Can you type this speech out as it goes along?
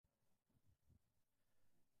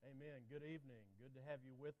Amen. Good evening. Good to have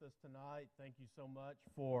you with us tonight. Thank you so much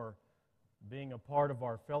for being a part of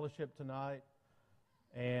our fellowship tonight.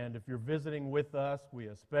 And if you're visiting with us, we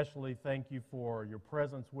especially thank you for your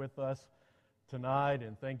presence with us tonight,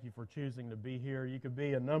 and thank you for choosing to be here. You could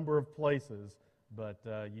be a number of places, but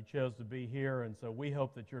you chose to be here, and so we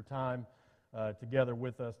hope that your time together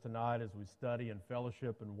with us tonight as we study and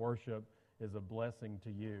fellowship and worship is a blessing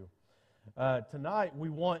to you. Tonight we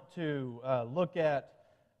want to look at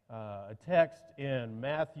a text in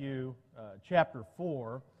Matthew chapter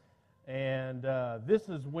 4, and this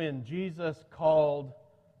is when Jesus called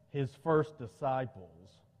his first disciples.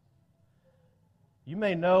 You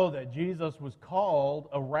may know that Jesus was called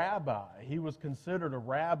a rabbi. He was considered a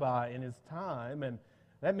rabbi in his time, and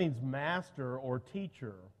that means master or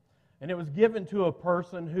teacher. And it was given to a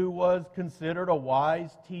person who was considered a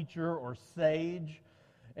wise teacher or sage.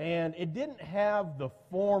 And it didn't have the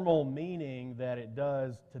formal meaning that it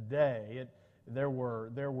does today. There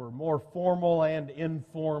were more formal and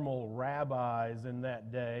informal rabbis in that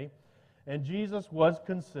day. And Jesus was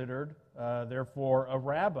considered, therefore, a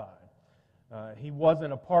rabbi. He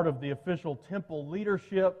wasn't a part of the official temple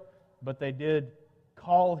leadership, but they did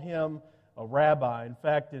call him a rabbi. In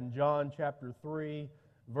fact, in John chapter 3,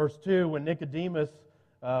 verse 2, when Nicodemus,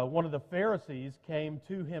 one of the Pharisees, came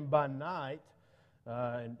to him by night,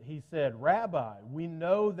 and he said, "Rabbi, we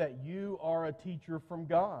know that you are a teacher from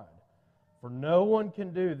God, for no one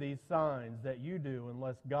can do these signs that you do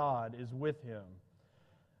unless God is with him."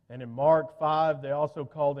 And in Mark 5, they also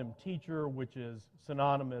called him teacher, which is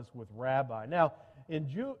synonymous with rabbi. Now, in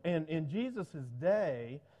Jesus'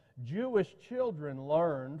 day, Jewish children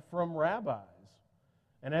learned from rabbis.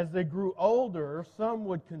 And as they grew older, some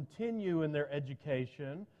would continue in their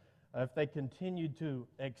education if they continued to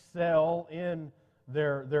excel in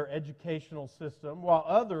their educational system, while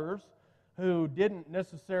others who didn't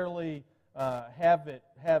necessarily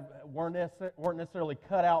weren't necessarily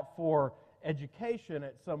cut out for education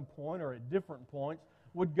at some point or at different points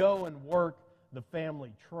would go and work the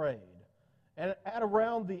family trade. And at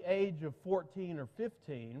around the age of 14 or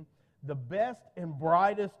 15, the best and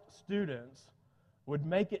brightest students would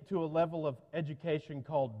make it to a level of education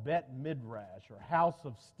called Bet Midrash, or house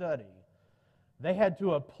of study. They had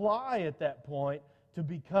to apply at that point to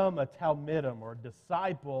become a Talmidim, or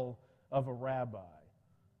disciple of a rabbi.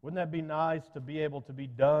 Wouldn't that be nice to be able to be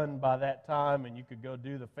done by that time and you could go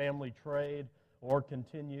do the family trade or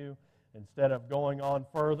continue instead of going on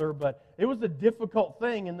further? But it was a difficult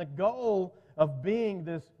thing, and the goal of being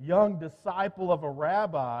this young disciple of a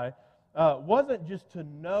rabbi wasn't just to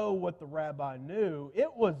know what the rabbi knew.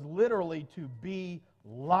 It was literally to be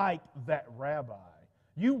like that rabbi.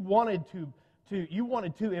 You wanted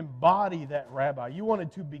to embody that rabbi. You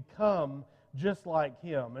wanted to become just like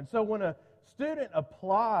him. And so when a student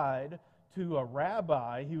applied to a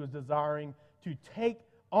rabbi, he was desiring to take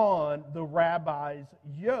on the rabbi's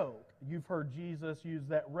yoke. You've heard Jesus use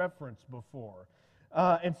that reference before.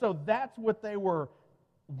 And so that's what they were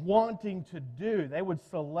wanting to do. They would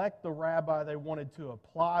select the rabbi they wanted to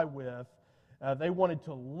apply with. They wanted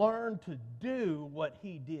to learn to do what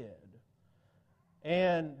he did.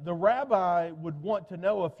 And the rabbi would want to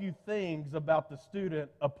know a few things about the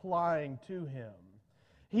student applying to him.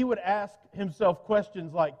 He would ask himself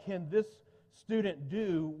questions like, can this student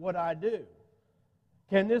do what I do?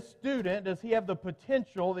 Can this student, does he have the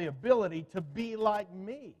potential, the ability to be like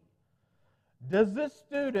me? Does this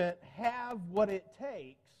student have what it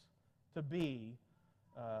takes to be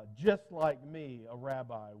just like me, a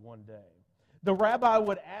rabbi, one day? The rabbi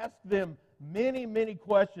would ask them many, many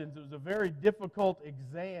questions. It was a very difficult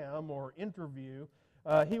exam or interview.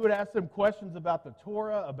 He would ask them questions about the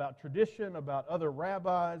Torah, about tradition, about other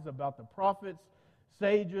rabbis, about the prophets,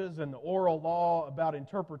 sages, and the oral law, about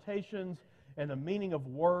interpretations and the meaning of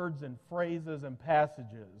words and phrases and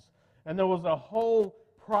passages. And there was a whole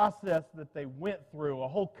process that they went through, a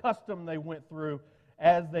whole custom they went through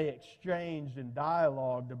as they exchanged and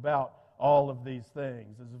dialogued about all of these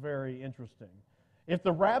things. It's very interesting. If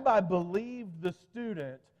the rabbi believed the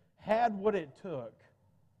student had what it took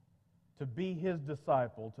to be his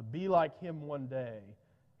disciple, to be like him one day,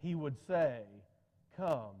 he would say,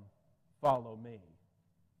 "Come, follow me."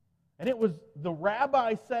 And it was the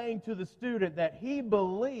rabbi saying to the student that he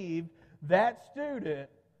believed that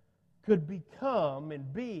student could become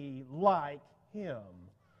and be like him.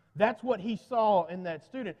 That's what he saw in that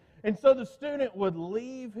student. And so the student would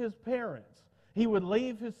leave his parents. He would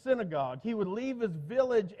leave his synagogue. He would leave his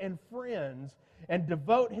village and friends and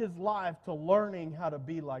devote his life to learning how to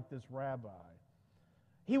be like this rabbi.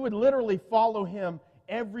 He would literally follow him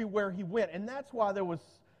everywhere he went. And that's why there was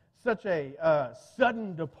such a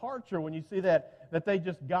sudden departure when you see that they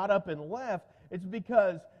just got up and left. It's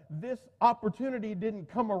because this opportunity didn't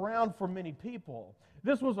come around for many people.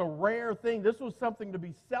 This was a rare thing. This was something to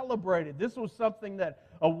be celebrated. This was something that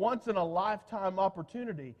a once-in-a-lifetime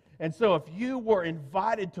opportunity. And so if you were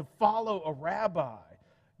invited to follow a rabbi,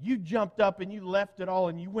 you jumped up and you left it all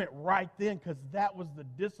and you went right then, because that was the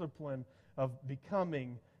discipline of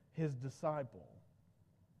becoming his disciple.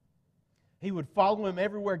 He would follow him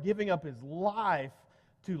everywhere, giving up his life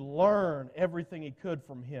to learn everything he could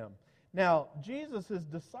from him. Now, Jesus'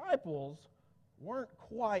 disciples weren't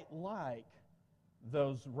quite like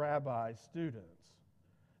those rabbi students.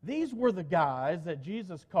 These were the guys that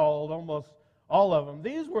Jesus called, almost all of them,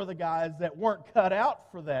 these were the guys that weren't cut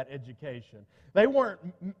out for that education. They weren't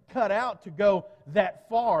cut out to go that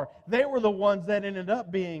far. They were the ones that ended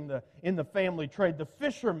up being in the family trade, the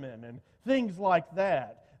fishermen and things like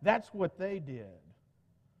that. That's what they did.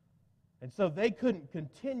 And so they couldn't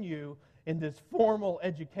continue in this formal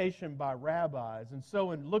education by rabbis. And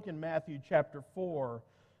so look in Matthew chapter 4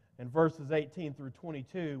 and verses 18 through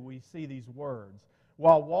 22, we see these words.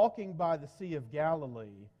 While walking by the Sea of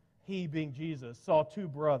Galilee, he, being Jesus, saw two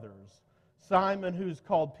brothers, Simon, who's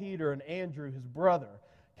called Peter, and Andrew, his brother,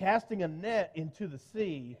 casting a net into the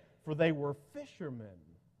sea, for they were fishermen.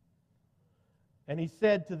 And he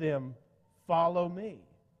said to them, "Follow me,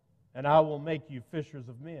 and I will make you fishers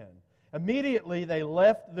of men." Immediately they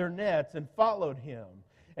left their nets and followed him.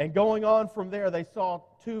 And going on from there, they saw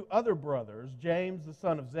two other brothers, James the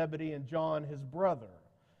son of Zebedee and John his brother,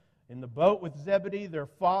 in the boat with Zebedee their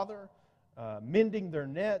father, mending their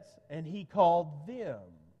nets, and he called them.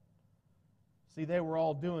 See, they were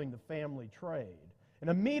all doing the family trade. And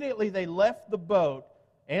immediately they left the boat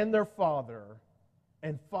and their father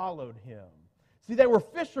and followed him. See, they were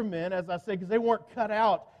fishermen, as I said, because they weren't cut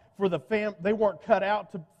out for they weren't cut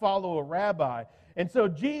out to follow a rabbi. And so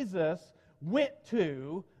Jesus went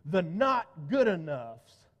to the not good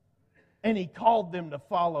enoughs and he called them to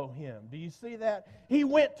follow him. Do you see that? He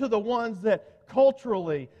went to the ones that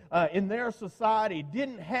culturally in their society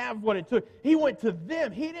didn't have what it took. He went to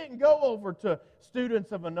them. He didn't go over to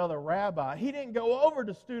students of another rabbi. He didn't go over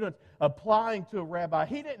to students applying to a rabbi.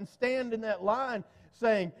 He didn't stand in that line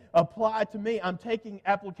saying, "Apply to me. I'm taking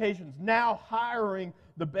applications, now hiring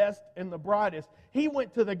the best and the brightest." He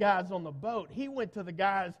went to the guys on the boat. He went to the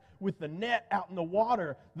guys with the net out in the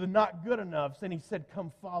water, the not good enoughs, and he said,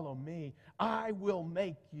 "Come follow me. I will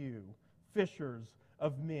make you fishers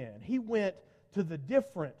of men." He went to the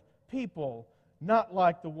different people, not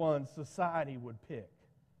like the ones society would pick.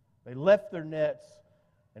 They left their nets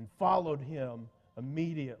and followed him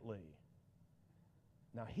immediately.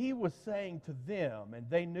 Now, he was saying to them, and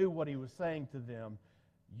they knew what he was saying to them,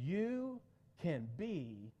 "You can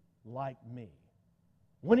be like me."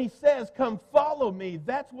 When he says, "Come follow me,"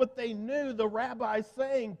 that's what they knew the rabbi's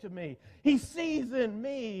saying to me. He sees in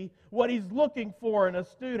me what he's looking for in a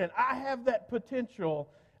student. I have that potential.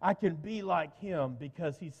 I can be like him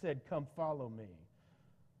because he said, "Come follow me."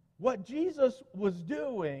 What Jesus was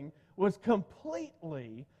doing was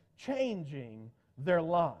completely changing their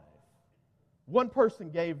life. One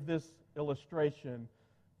person gave this illustration.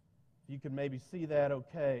 You can maybe see that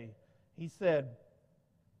okay. He said,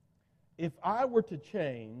 if I were to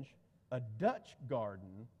change a Dutch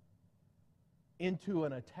garden into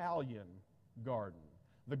an Italian garden,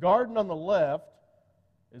 the garden on the left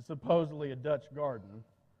is supposedly a Dutch garden.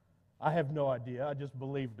 I have no idea. I just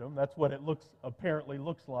believed him. That's what it apparently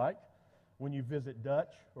looks like when you visit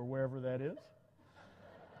Dutch or wherever that is.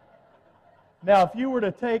 Now, if you were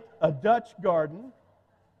to take a Dutch garden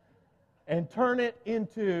and turn it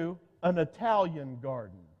into an Italian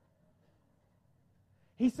garden,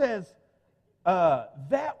 he says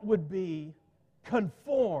that would be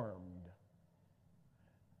conformed.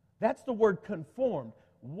 That's the word conformed.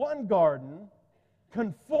 One garden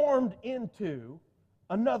conformed into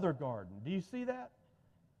another garden. Do you see that?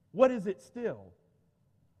 What is it still?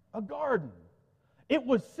 A garden. It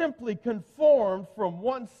was simply conformed from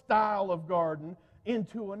one style of garden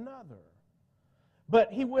into another.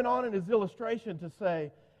 But he went on in his illustration to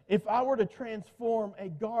say, if I were to transform a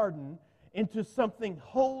garden into something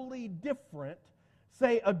wholly different,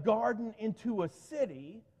 say a garden into a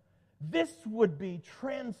city, this would be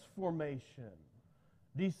transformation.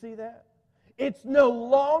 Do you see that? It's no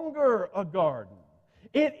longer a garden.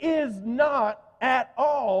 It is not at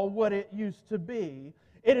all what it used to be.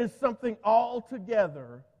 It is something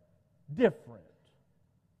altogether different.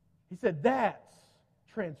 He said that's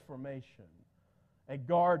transformation, a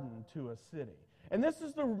garden to a city. And this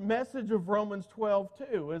is the message of Romans 12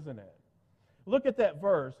 too, isn't it? Look at that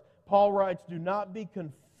verse. Paul writes, "Do not be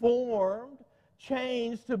conformed formed,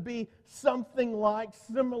 changed to be something like,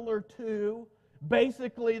 similar to,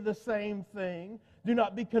 basically the same thing. Do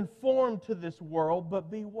not be conformed to this world,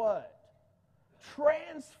 but be what?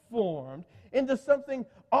 Transformed into something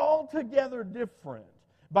altogether different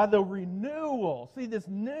by the renewal. See, this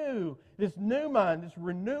new mind, this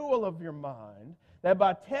renewal of your mind, that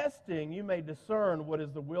by testing you may discern what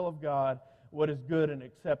is the will of God, what is good and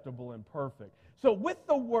acceptable and perfect. So with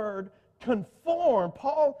the word conform,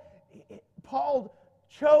 Paul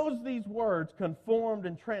chose these words, conformed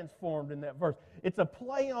and transformed, in that verse. It's a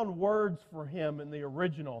play on words for him in the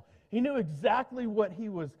original. He knew exactly what he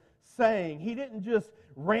was saying. He didn't just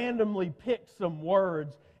randomly pick some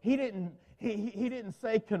words. He didn't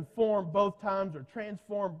say conform both times or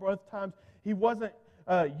transform both times. He wasn't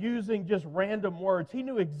using just random words. He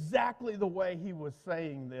knew exactly the way he was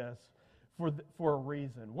saying this for a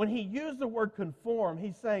reason. When he used the word conform,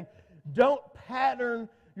 he's saying, don't pattern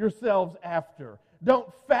yourselves after.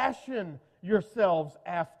 Don't fashion yourselves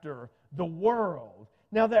after the world.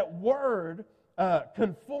 Now that word,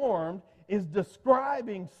 conformed, is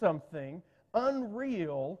describing something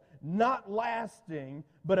unreal, not lasting,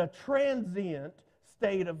 but a transient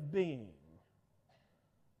state of being.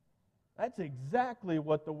 That's exactly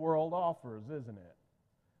what the world offers, isn't it?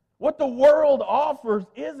 What the world offers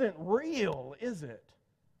isn't real, is it?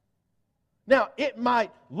 Now, it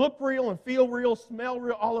might look real and feel real, smell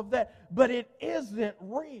real, all of that, but it isn't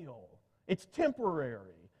real. It's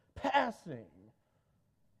temporary, passing.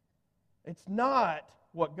 It's not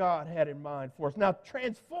what God had in mind for us. Now,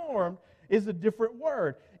 transformed is a different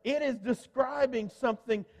word. It is describing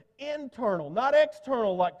something internal, not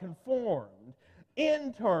external like conformed.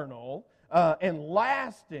 Internal and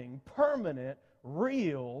lasting, permanent,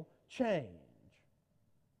 real change.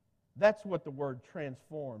 That's what the word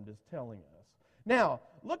transformed is telling us. Now,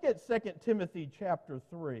 look at 2 Timothy chapter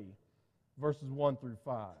 3, verses 1 through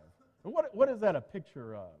 5. What is that a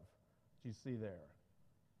picture of? Do you see there?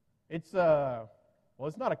 It's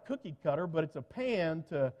it's not a cookie cutter, but it's a pan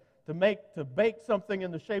to bake something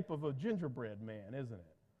in the shape of a gingerbread man, isn't it?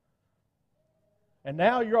 And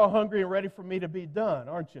now you're all hungry and ready for me to be done,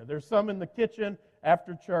 aren't you? There's some in the kitchen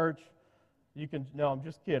after church. No, I'm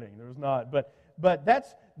just kidding. There's not. But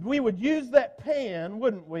we would use that pan,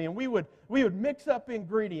 wouldn't we? And we would mix up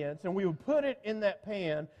ingredients, and we would put it in that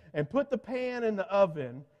pan and put the pan in the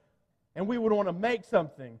oven, and we would want to make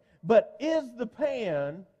something. But is the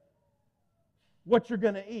pan what you're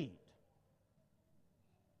going to eat?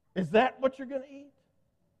 Is that what you're going to eat?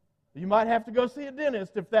 You might have to go see a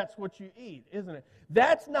dentist if that's what you eat, isn't it?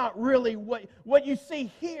 That's not really what you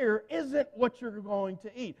see here isn't what you're going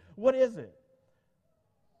to eat. What is it?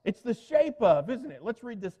 It's the shape of, isn't it? Let's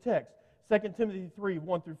read this text, 2 Timothy 3,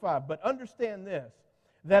 1 through 5. But understand this,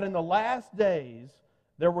 that in the last days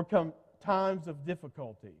there will come times of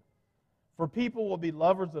difficulty. For people will be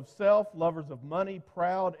lovers of self, lovers of money,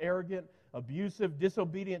 proud, arrogant, abusive,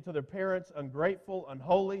 disobedient to their parents, ungrateful,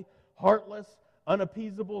 unholy, heartless,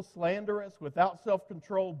 unappeasable, slanderous, without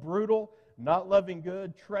self-control, brutal, not loving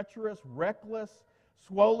good, treacherous, reckless,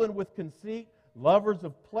 swollen with conceit, lovers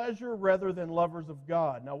of pleasure rather than lovers of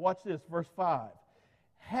God. Now watch this, verse 5.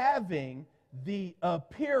 Having the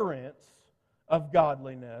appearance of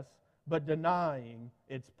godliness, but denying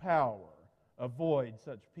its power. Avoid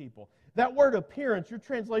such people. That word appearance, your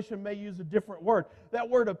translation may use a different word. That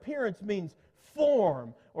word appearance means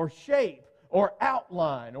form or shape or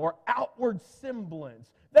outline or outward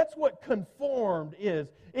semblance. That's what conformed is.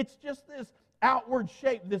 It's just this outward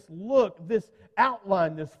shape, this look, this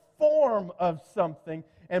outline, this form of something.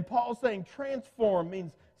 And Paul's saying transform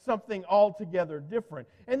means something altogether different.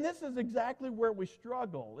 And this is exactly where we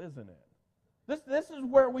struggle, isn't it? This is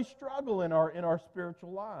where we struggle in our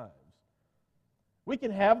spiritual lives. We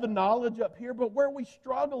can have the knowledge up here, but where we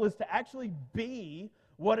struggle is to actually be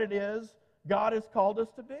what it is God has called us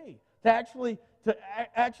to be. To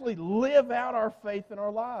actually live out our faith in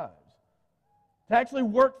our lives. To actually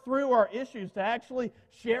work through our issues. To actually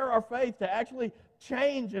share our faith. To actually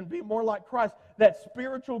change and be more like Christ. That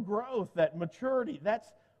spiritual growth, that maturity, that's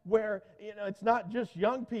where, it's not just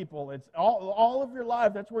young people. It's all of your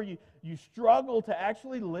life. That's where you struggle to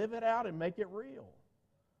actually live it out and make it real.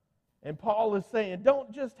 And Paul is saying,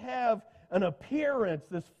 don't just have an appearance,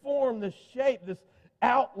 this form, this shape, this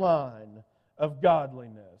outline of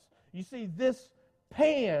godliness. You see, this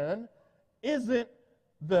pan isn't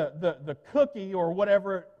the cookie or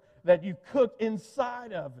whatever that you cook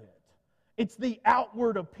inside of it. It's the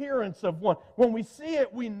outward appearance of one. When we see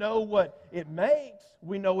it, we know what it makes.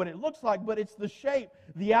 We know what it looks like, but it's the shape,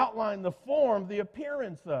 the outline, the form, the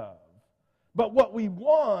appearance of. But what we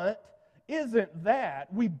want isn't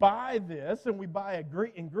that. We buy this and we buy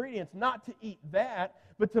ingredients not to eat that,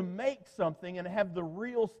 but to make something and have the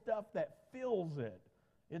real stuff that fills it.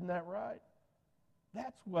 Isn't that right?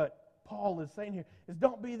 That's what Paul is saying here, is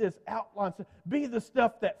don't be this outline stuff. Be the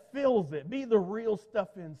stuff that fills it. Be the real stuff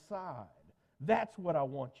inside. That's what I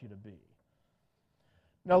want you to be.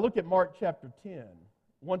 Now look at Mark chapter 10.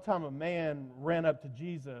 One time a man ran up to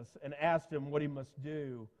Jesus and asked him what he must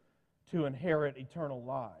do to inherit eternal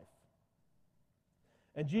life.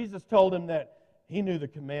 And Jesus told him that he knew the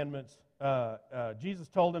commandments. Jesus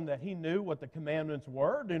told him that he knew what the commandments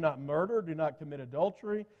were. Do not murder, do not commit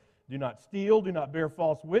adultery, do not steal, do not bear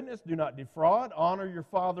false witness, do not defraud, honor your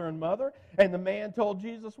father and mother. And the man told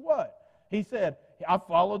Jesus what? He said, I've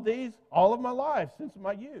followed these all of my life since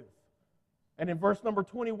my youth. And in verse number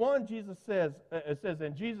 21, Jesus says,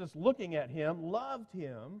 and Jesus looking at him, loved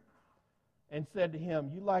him and said to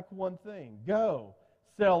him, you lack one thing. Go,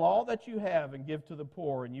 sell all that you have and give to the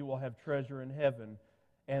poor, and you will have treasure in heaven.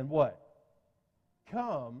 And what?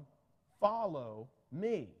 Come, follow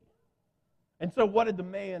me. And so what did the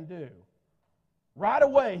man do? Right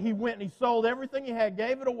away, he went and he sold everything he had,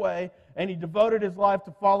 gave it away, and he devoted his life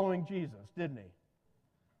to following Jesus, didn't he?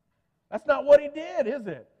 That's not what he did, is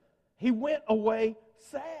it? He went away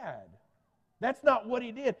sad. That's not what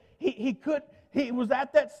he did. He was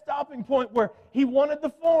at that stopping point where he wanted the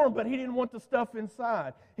form, but he didn't want the stuff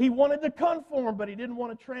inside. He wanted to conform, but he didn't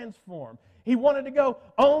want to transform. He wanted to go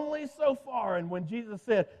only so far. And when Jesus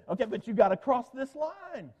said, okay, but you got to cross this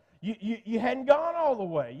line. You hadn't gone all the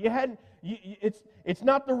way. It's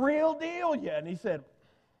not the real deal yet. And he said,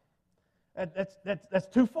 that's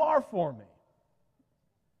too far for me.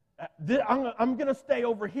 I'm going to stay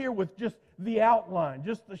over here with just the outline,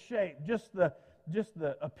 just the shape, just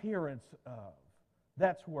the appearance of.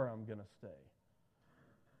 That's where I'm going to stay.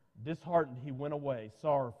 Disheartened, he went away,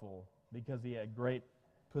 sorrowful, because he had great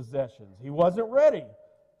possessions. He wasn't ready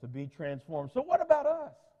to be transformed. So what about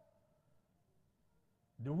us?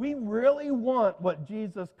 Do we really want what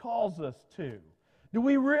Jesus calls us to? Do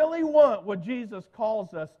we really want what Jesus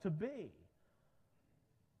calls us to be?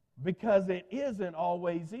 Because it isn't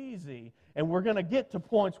always easy. And we're going to get to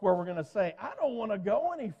points where we're going to say, I don't want to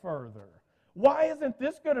go any further. Why isn't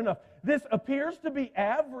this good enough? This appears to be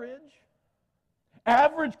average.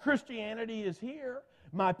 Average Christianity is here.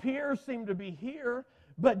 My peers seem to be here.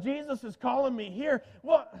 But Jesus is calling me here.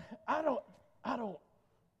 Well, I don't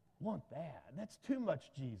want that. That's too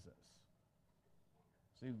much Jesus.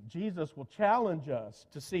 See, Jesus will challenge us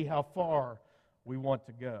to see how far we want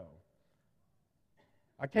to go.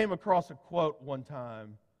 I came across a quote one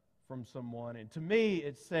time from someone, and to me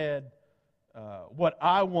it said what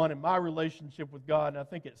I want in my relationship with God, and I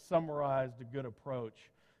think it summarized a good approach,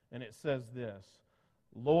 and it says this: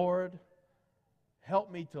 Lord,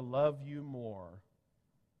 help me to love you more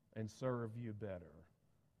and serve you better.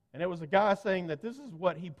 And it was a guy saying that this is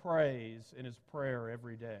what he prays in his prayer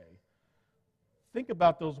every day. Think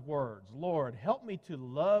about those words. Lord, help me to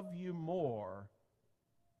love you more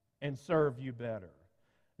and serve you better.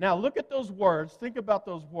 Now look at those words, think about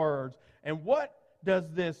those words, and what does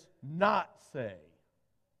this not say?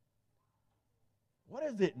 What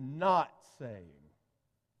is it not saying?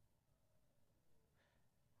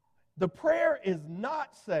 The prayer is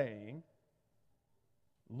not saying,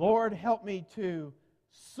 Lord, help me to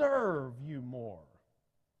serve you more.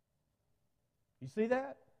 You see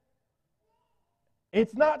that?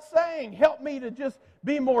 It's not saying, help me to just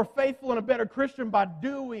be more faithful and a better Christian by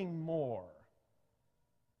doing more.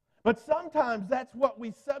 But sometimes that's what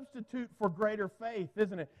we substitute for greater faith,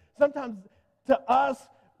 isn't it? Sometimes to us,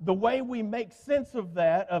 the way we make sense of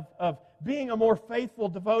that, of being a more faithful,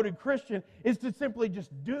 devoted Christian, is to simply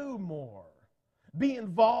just do more. Be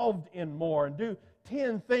involved in more and do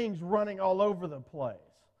 10 things running all over the place.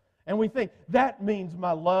 And we think that means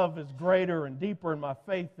my love is greater and deeper and my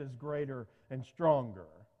faith is greater and stronger.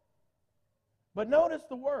 But notice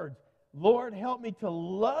the words, Lord, help me to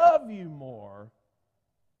love you more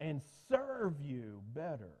and serve you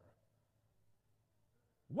better.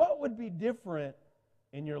 What would be different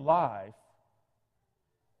in your life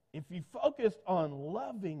if you focused on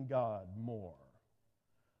loving God more,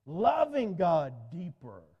 loving God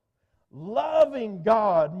deeper, loving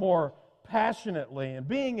God more passionately, and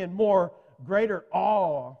being in more greater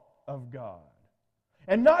awe of God,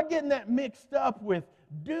 and not getting that mixed up with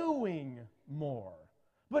doing more,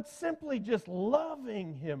 but simply just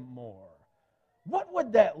loving Him more? What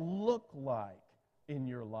would that look like in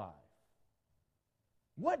your life?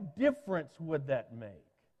 What difference would that make?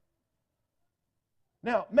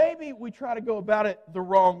 Now, maybe we try to go about it the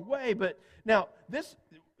wrong way, but now this,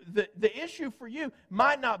 the issue for you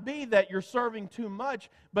might not be that you're serving too much,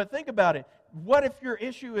 but think about it. What if your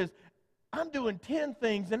issue is, I'm doing 10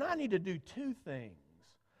 things and I need to do 2 things?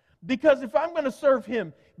 Because if I'm going to serve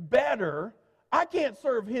Him better, I can't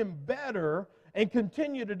serve Him better and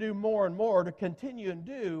continue to do more and more, to continue and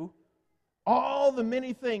do all the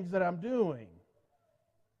many things that I'm doing.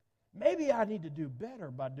 Maybe I need to do better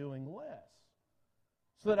by doing less,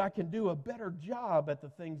 so that I can do a better job at the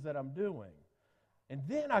things that I'm doing. And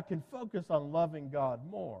then I can focus on loving God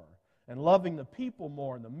more and loving the people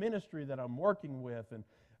more and the ministry that I'm working with and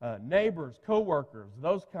neighbors, co-workers,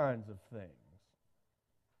 those kinds of things.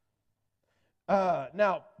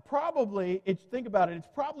 Now, probably, think about it, it's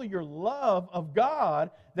probably your love of God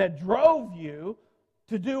that drove you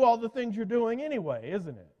to do all the things you're doing anyway,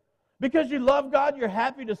 isn't it? Because you love God, you're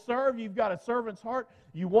happy to serve, you've got a servant's heart,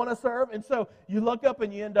 you want to serve, and so you look up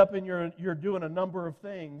and you end up and you're doing a number of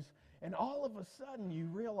things, and all of a sudden you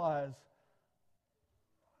realize,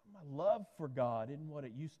 my love for God isn't what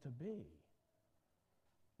it used to be.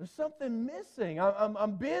 There's something missing.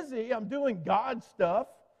 I'm busy, I'm doing God stuff,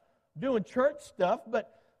 doing church stuff,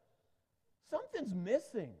 but something's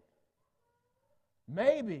missing.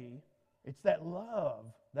 Maybe it's that love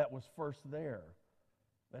that was first there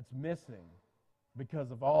that's missing because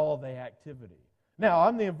of all the activity. Now,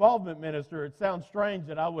 I'm the involvement minister. It sounds strange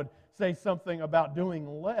that I would say something about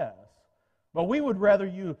doing less, but we would rather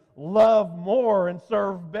you love more and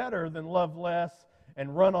serve better than love less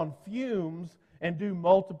and run on fumes and do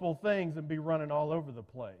multiple things and be running all over the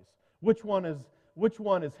place. Which one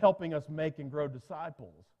is helping us make and grow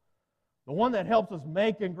disciples? The one that helps us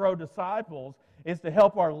make and grow disciples is to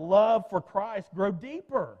help our love for Christ grow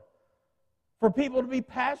deeper. For people to be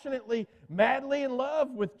passionately, madly in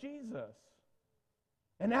love with Jesus.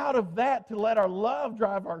 And out of that, to let our love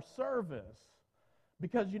drive our service.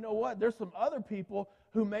 Because you know what? There's some other people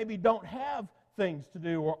who maybe don't have things to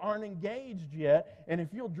do or aren't engaged yet. And if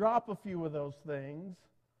you'll drop a few of those things,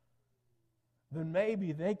 then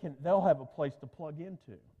maybe they'll have a place to plug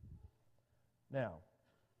into. Now,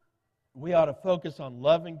 we ought to focus on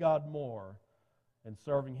loving God more and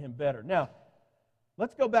serving Him better. Now,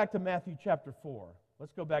 let's go back to Matthew chapter 4.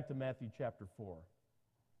 Let's go back to Matthew chapter 4.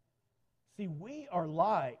 See, we are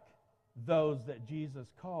like those that Jesus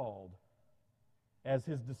called as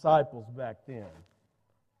His disciples back then.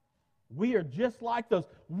 We are just like those.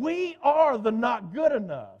 We are the not good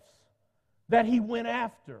enoughs that He went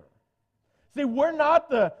after. See, we're not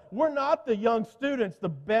the young students, the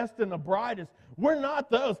best and the brightest. We're not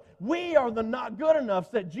those. We are the not good enoughs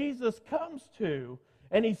that Jesus comes to,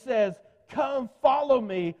 and He says, come follow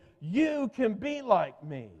me. You can be like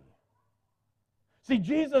me. See,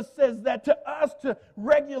 Jesus says that to us, to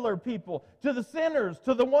regular people, to the sinners,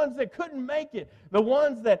 to the ones that couldn't make it, the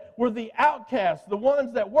ones that were the outcasts, the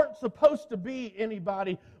ones that weren't supposed to be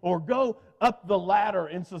anybody or go up the ladder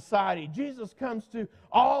in society. Jesus comes to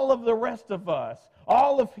all of the rest of us,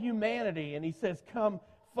 all of humanity, and He says, come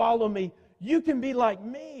follow me. You can be like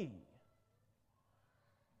me.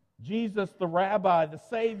 Jesus, the Rabbi, the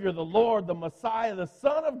Savior, the Lord, the Messiah, the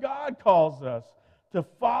Son of God calls us to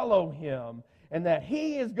follow Him, and that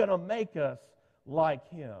He is going to make us like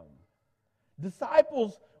Him.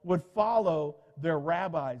 Disciples would follow their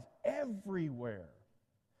rabbis everywhere.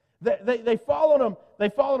 They followed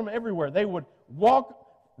them everywhere. They would walk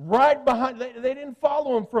right behind. They didn't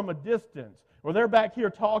follow them from a distance, or they're back here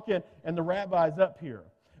talking and the rabbi's up here.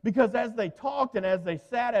 Because as they talked and as they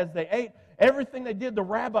sat, as they ate, everything they did, the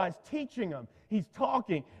rabbi's teaching them. He's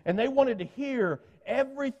talking, and they wanted to hear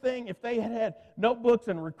everything. If they had notebooks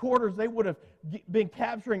and recorders, they would have been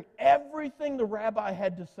capturing everything the rabbi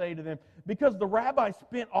had to say to them, because the rabbi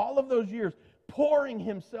spent all of those years pouring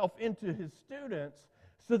himself into his students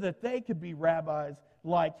so that they could be rabbis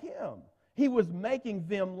like him. He was making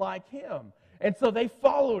them like him. And so they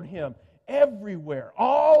followed him everywhere,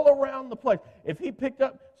 all around the place. If he picked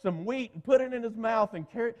up some wheat and put it in his mouth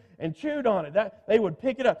and chewed on it, they would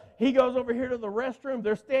pick it up. He goes over here to the restroom.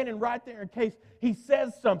 They're standing right there in case he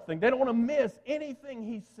says something. They don't want to miss anything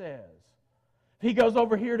he says. If he goes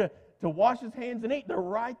over here to wash his hands and eat, they're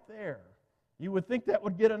right there. You would think that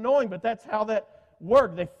would get annoying, but that's how that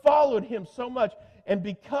worked. They followed him so much. And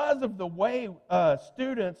because of the way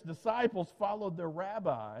students, disciples followed their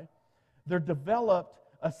rabbi, there developed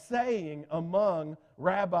a saying among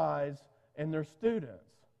rabbis and their students.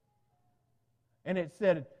 And it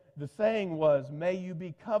said, the saying was, may you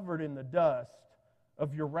be covered in the dust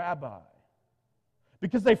of your rabbi.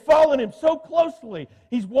 Because they followed him so closely.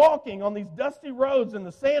 He's walking on these dusty roads in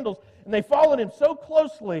the sandals, and they followed him so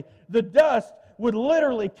closely, the dust would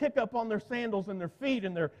literally kick up on their sandals and their feet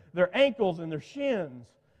and their ankles and their shins.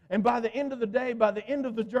 And by the end of the day, by the end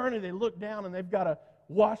of the journey, they look down and they've got to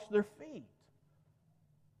wash their feet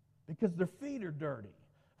because their feet are dirty.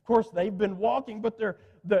 Of course, they've been walking, but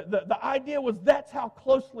the idea was that's how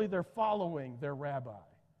closely they're following their rabbi.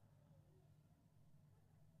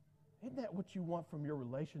 Isn't that what you want from your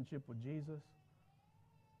relationship with Jesus?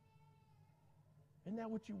 Isn't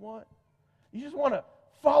that what you want? You just want to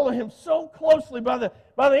follow Him so closely. By the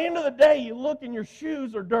end of the day, you look and your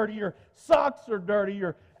shoes are dirty, your socks are dirty,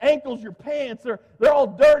 your ankles, your pants, they're all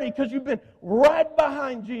dirty because you've been right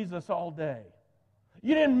behind Jesus all day.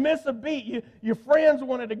 You didn't miss a beat. Your friends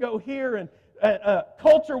wanted to go here, and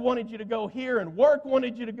culture wanted you to go here, and work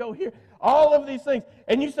wanted you to go here. All of these things.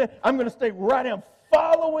 And you said, I'm going to stay right down,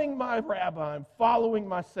 following my rabbi. I'm following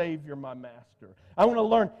my Savior, my Master. I want to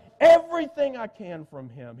learn everything I can from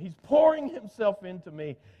Him. He's pouring Himself into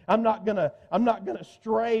me. I'm not going to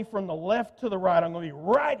stray from the left to the right. I'm going to be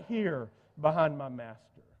right here behind my Master.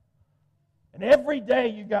 And every day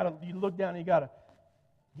you look down and you got to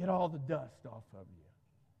get all the dust off of you.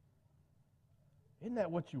 Isn't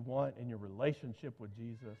that what you want in your relationship with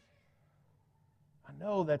Jesus? I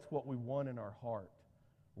know that's what we want in our heart.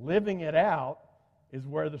 Living it out is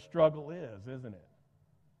where the struggle is, isn't it?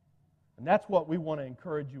 And that's what we want to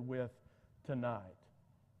encourage you with tonight.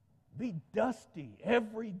 Be dusty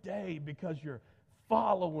every day because you're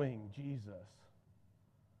following Jesus.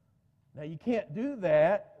 Now, you can't do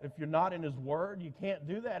that if you're not in His Word. You can't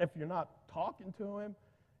do that if you're not talking to Him.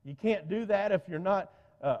 You can't do that if you're not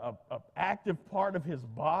an active part of His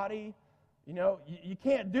body. You know, you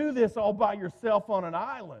can't do this all by yourself on an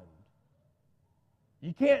island.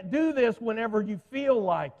 You can't do this whenever you feel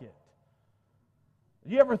like it.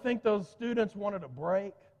 Do you ever think those students wanted a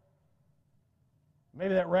break?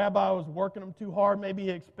 Maybe that rabbi was working them too hard. Maybe he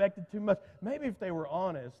expected too much. Maybe if they were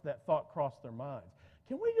honest, that thought crossed their minds.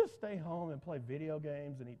 Can we just stay home and play video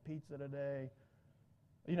games and eat pizza today?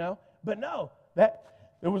 You know? But no,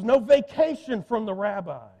 there was no vacation from the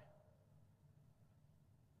rabbi.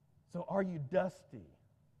 So are you dusty?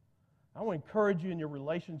 I want to encourage you in your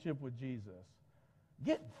relationship with Jesus.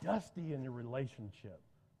 Get dusty in your relationship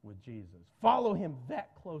with Jesus. Follow Him that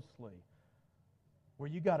closely where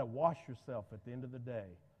you got to wash yourself at the end of the day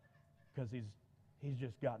because He's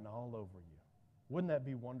just gotten all over you. Wouldn't that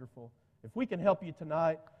be wonderful? If we can help you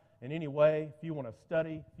tonight in any way, if you want to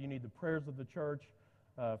study, if you need the prayers of the church,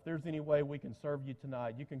 if there's any way we can serve you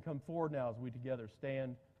tonight, you can come forward now as we together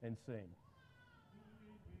stand and sing.